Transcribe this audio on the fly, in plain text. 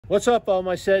What's up, all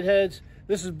my set heads?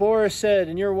 This is Boris Said,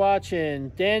 and you're watching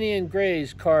Danny and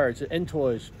Gray's Cards and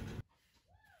Toys.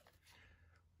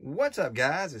 What's up,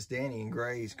 guys? It's Danny and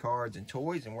Gray's Cards and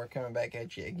Toys, and we're coming back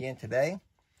at you again today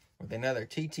with another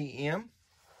TTM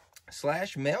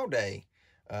 / Mailday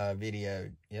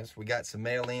video. Yes, we got some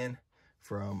mail in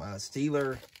from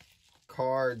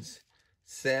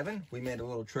SteelerCard7. We made a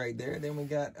little trade there. Then we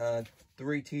got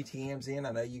 3 TTMs in.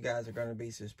 I know you guys are going to be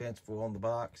suspenseful on the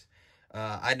box.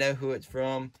 I know who it's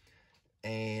from,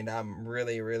 and I'm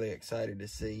really excited to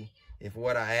see if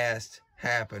what I asked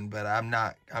happened. But I'm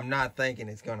not thinking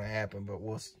it's going to happen. But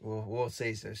we'll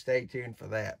see. So stay tuned for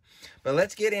that. But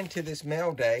let's get into this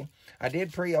mail day. I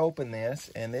did pre-open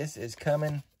this, and this is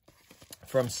coming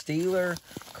from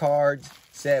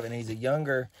SteelerCard7. He's a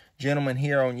younger gentleman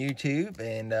here on YouTube,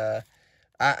 and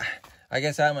I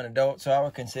guess I'm an adult, so I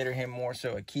would consider him more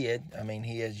so a kid. I mean,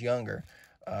 he is younger.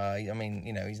 I mean,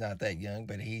 you know, he's not that young,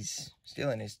 but he's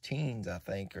still in his teens, I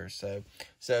think, or so.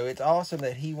 So it's awesome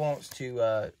that he wants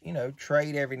to, you know,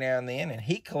 trade every now and then. And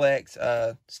he collects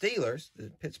Steelers,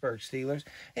 the Pittsburgh Steelers,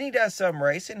 and he does some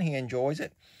racing. He enjoys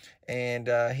it. And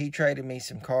he traded me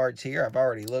some cards here. I've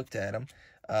already looked at them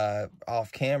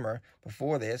off camera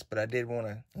before this, but I did want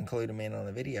to include them in on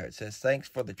the video. It says, thanks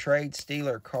for the trade,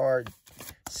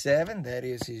 SteelerCard7. That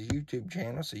is his YouTube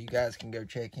channel, so you guys can go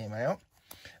check him out.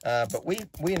 But we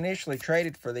initially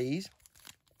traded for these,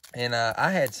 and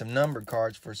I had some numbered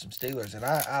cards for some Steelers, and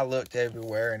I looked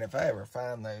everywhere, and if I ever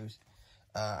find those,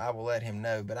 I will let him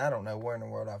know. But I don't know where in the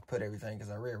world I've put everything,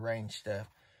 because I rearranged stuff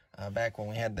back when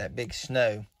we had that big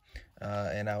snow,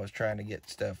 and I was trying to get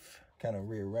stuff kind of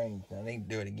rearranged. I need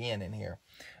to do it again in here.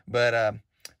 But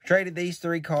traded these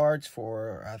 3 cards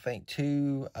for, I think,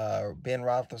 2 Ben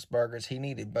Roethlisbergers. He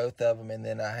needed both of them, and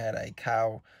then I had a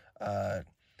Kyle, I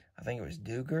think it was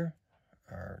Duggar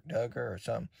or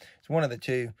something. It's one of the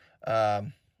 2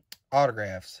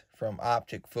 autographs from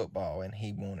Optic Football, and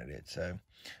he wanted it. So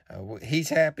he's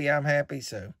happy, I'm happy.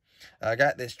 So I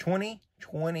got this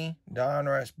 2020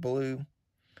 Donruss Blue,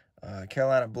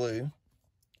 Carolina Blue,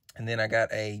 and then I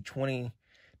got a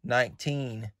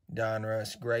 2019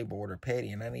 Donruss Gray Border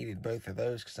Petty, and I needed both of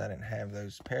those because I didn't have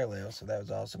those parallels, so that was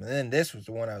awesome. And then this was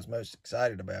the one I was most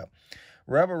excited about.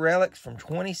 Rubber Relics from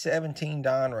 2017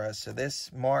 Donruss. So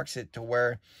this marks it to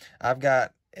where I've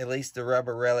got at least the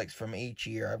Rubber Relics from each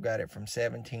year. I've got it from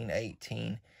 17,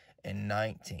 18, and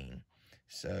 19.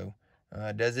 So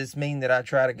does this mean that I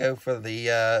try to go for the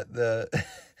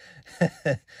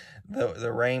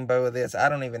the rainbow of this? I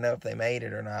don't even know if they made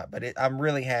it or not, but I'm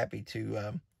really happy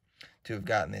to have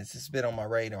gotten this. It's been on my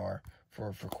radar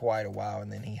for quite a while,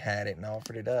 and then he had it and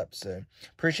offered it up. So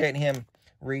appreciate him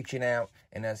reaching out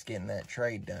and us getting that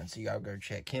trade done. So y'all go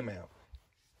check him out.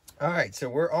 All right, so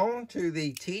we're on to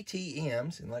the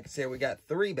TTMs, and like I said, we got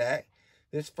 3 back.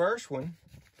 This first one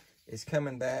is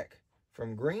coming back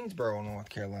from Greensboro, North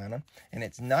Carolina, and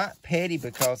it's not petty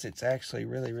because it's actually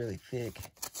really thick.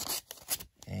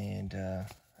 And I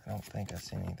don't think I've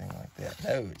seen anything like that.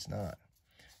 No, it's not.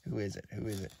 Who is it?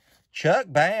 Chuck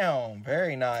Baum.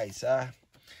 Very nice. I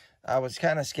was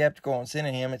kind of skeptical on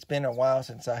sending him. It's been a while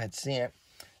since I had sent.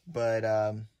 But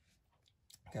got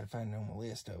to find it on my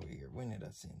list over here. When did I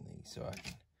send these so I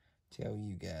can tell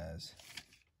you guys?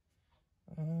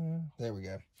 There we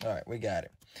go. All right, we got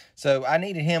it. So I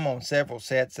needed him on several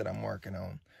sets that I'm working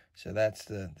on. So that's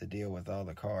the deal with all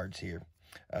the cards here.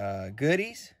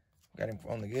 Goodies. Got him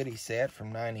on the goodies set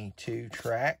from 92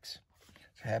 tracks.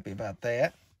 So happy about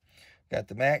that. Got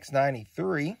the Max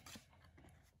 93.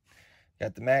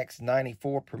 Got the Max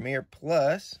 94 Premier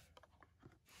Plus.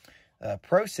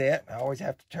 Pro set. I always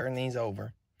have to turn these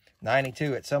over.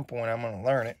 92 at some point. I'm going to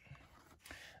learn it.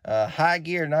 High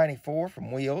Gear 94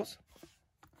 from Wheels.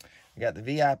 We got the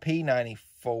VIP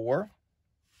 94.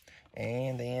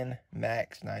 And then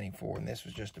Max 94. And this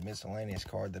was just a miscellaneous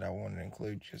card that I wanted to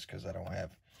include just because I don't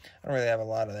really have a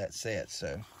lot of that set.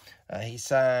 So he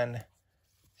signed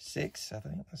 6, I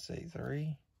think. Let's see,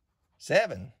 3,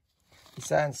 7. He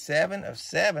signed 7 of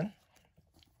 7.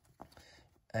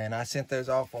 And I sent those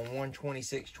off on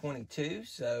 1/26/22.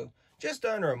 So just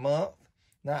under a month.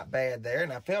 Not bad there.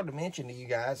 And I failed to mention to you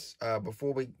guys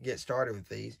before we get started with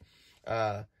these.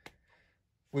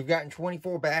 We've gotten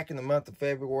 24 back in the month of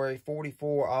February.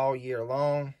 44 all year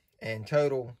long. And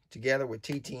total together with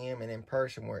TTM and in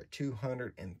person, we're at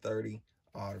 230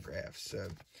 autographs. So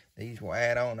these will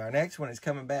add on. Our next one is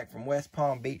coming back from West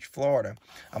Palm Beach, Florida.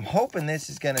 I'm hoping this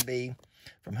is going to be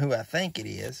from who I think it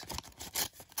is.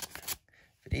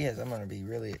 If it is, I'm going to be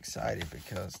really excited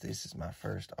because this is my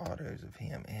first autos of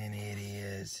him. And it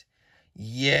is,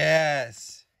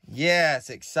 yes,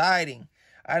 exciting.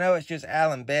 I know it's just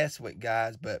Alan Bestwick,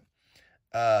 guys, but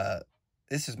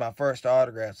this is my first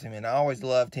autograph to him, and I always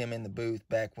loved him in the booth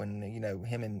back when, you know,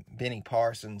 him and Benny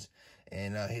Parsons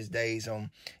and his days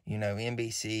on, you know,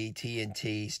 NBC,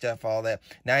 TNT, stuff, all that.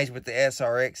 Now he's with the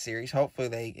SRX series.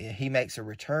 Hopefully he makes a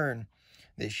return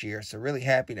this year. So really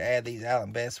happy to add these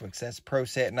Alan Bestwicks. That's Pro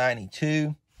Set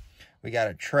 92. We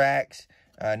got a Trax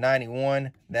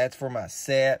 91. That's for my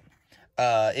set.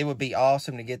 It would be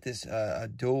awesome to get this a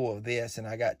dual of this, and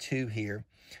I got 2 here.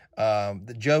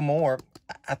 The Joe Moore,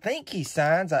 I think he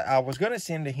signs. I was going to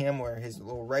send to him where his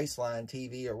little Raceline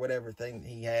TV or whatever thing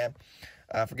he had.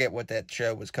 I forget what that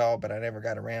show was called, but I never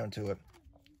got around to it.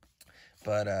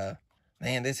 But,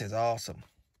 man, this is awesome.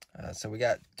 So we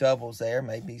got doubles there.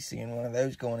 Maybe seeing one of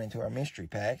those going into our mystery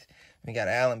packs. We got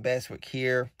Alan Bestwick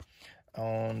here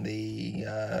on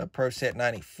the Pro Set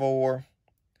 94.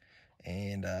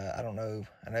 And I don't know.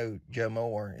 I know Joe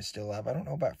Moore is still alive. I don't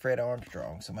know about Fred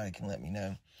Armstrong. Somebody can let me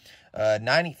know.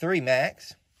 93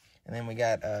 Max. And then we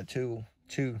got two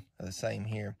of the same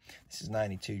here. This is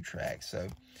 92 Trax. So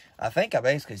I think I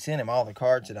basically sent him all the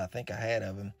cards that I think I had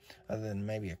of him, other than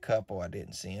maybe a couple I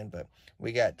didn't send. But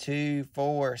we got 2,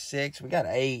 4, 6. We got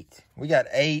 8. We got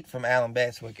 8 from Alan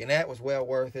Bestwick, and that was well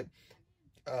worth it.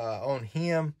 On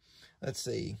him, let's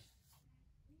see.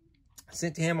 I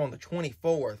sent to him on the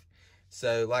 24th.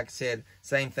 So like I said,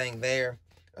 same thing there.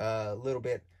 A little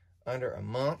bit under a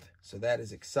month. So that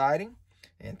is exciting.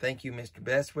 And thank you, Mr.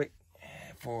 Bestwick,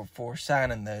 for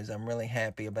signing those. I'm really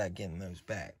happy about getting those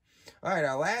back. All right,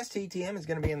 our last TTM is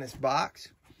going to be in this box.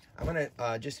 I'm going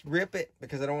to just rip it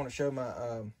because I don't want to show my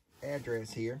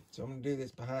address here. So I'm going to do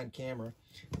this behind camera,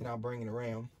 and I'll bring it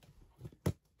around.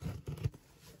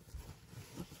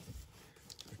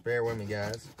 Just bear with me,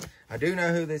 guys. I do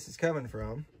know who this is coming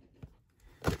from,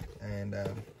 and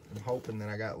I'm hoping that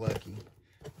I got lucky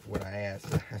for what I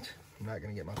asked. I'm not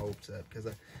going to get my hopes up because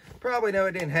I probably know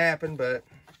it didn't happen, but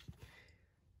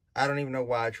I don't even know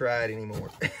why I tried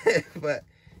anymore. But,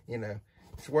 you know,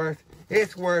 it's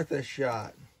worth a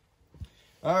shot.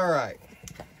 All right.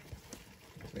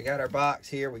 We got our box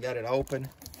here. We got it open.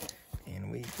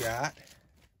 And we did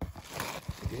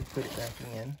put it back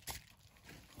in.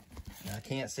 Now, I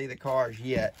can't see the cards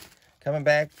yet. Coming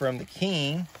back from the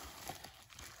King.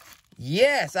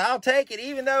 Yes, I'll take it,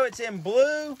 even though it's in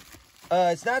blue.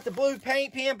 It's not the blue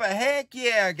paint pen, but heck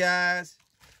yeah, guys.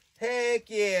 Heck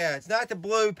yeah. It's not the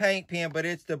blue paint pen, but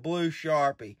it's the blue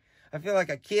Sharpie. I feel like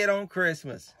a kid on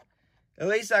Christmas. At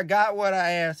least I got what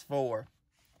I asked for.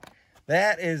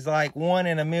 That is like 1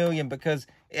 in a million, because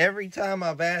every time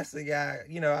I've asked the guy,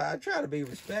 you know, I try to be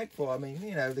respectful. I mean,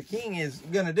 you know, the King is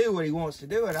going to do what he wants to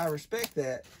do, and I respect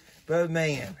that. But,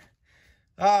 man.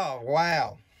 Oh,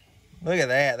 wow. Look at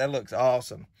that. That looks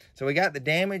awesome. So we got the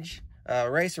Damage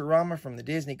Racer-Rama from the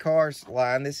Disney Cars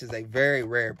line. This is a very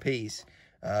rare piece.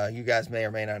 You guys may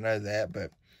or may not know that,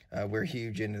 but we're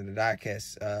huge into the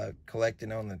diecast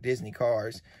collecting on the Disney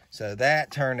cars. So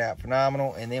that turned out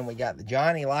phenomenal. And then we got the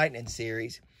Johnny Lightning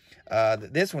series.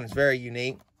 This one is very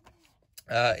unique.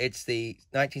 It's the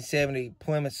 1970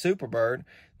 Plymouth Superbird,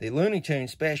 the Looney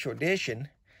Tunes Special Edition,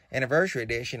 Anniversary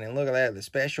Edition. And look at that, the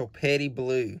Special Petty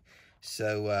Blue.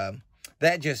 So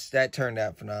that turned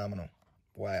out phenomenal.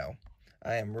 Wow.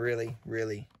 I am really,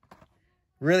 really,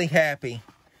 really happy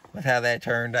with how that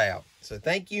turned out. So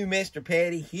thank you, Mr.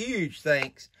 Petty. Huge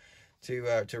thanks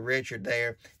to Richard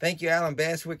there. Thank you, Alan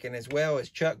Bestwick, and as well as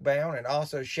Chuck Bound. And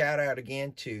also shout out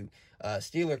again to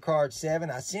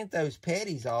SteelerCard7. I sent those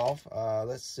Petties off.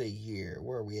 Let's see here.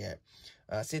 Where are we at?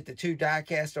 I sent the 2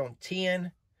 diecast on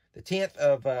the 10th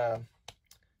of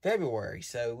February.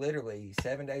 So literally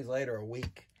 7 days later, a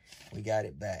week, we got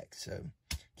it back. So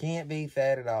can't beat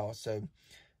that at all. So,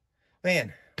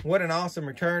 man, what an awesome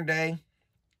return day.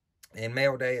 And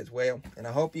mail day as well. And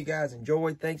I hope you guys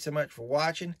enjoyed. Thanks so much for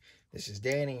watching. This is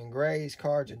Danny and Gray's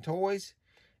Cards and Toys.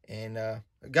 And,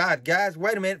 God, guys,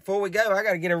 wait a minute. Before we go, I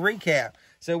got to get a recap.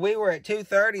 So we were at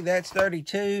 230. That's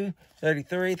 32,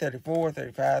 33, 34,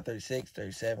 35, 36,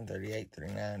 37, 38,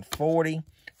 39, 40,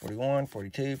 41,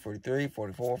 42, 43,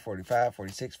 44, 45,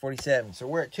 46, 47. So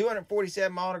we're at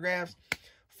 247 autographs,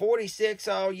 46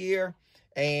 all year,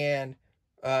 and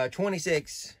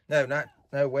 26.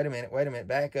 No, wait a minute.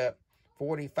 Back up.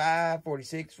 45,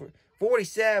 46,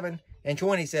 47, and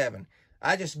 27.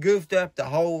 I just goofed up the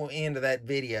whole end of that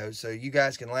video, so you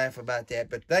guys can laugh about that.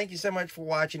 But thank you so much for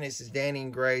watching. This is Danny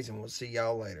and Gray's, and we'll see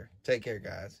y'all later. Take care,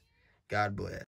 guys. God bless.